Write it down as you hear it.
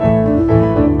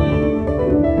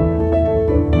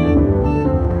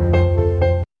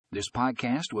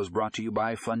podcast was brought to you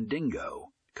by Fundingo.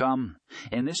 Come,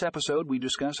 in this episode we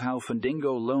discuss how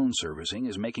Fundingo loan servicing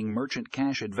is making merchant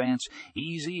cash advance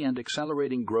easy and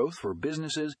accelerating growth for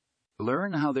businesses.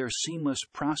 Learn how their seamless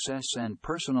process and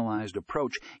personalized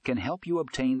approach can help you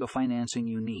obtain the financing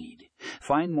you need.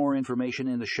 Find more information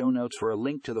in the show notes for a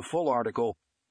link to the full article,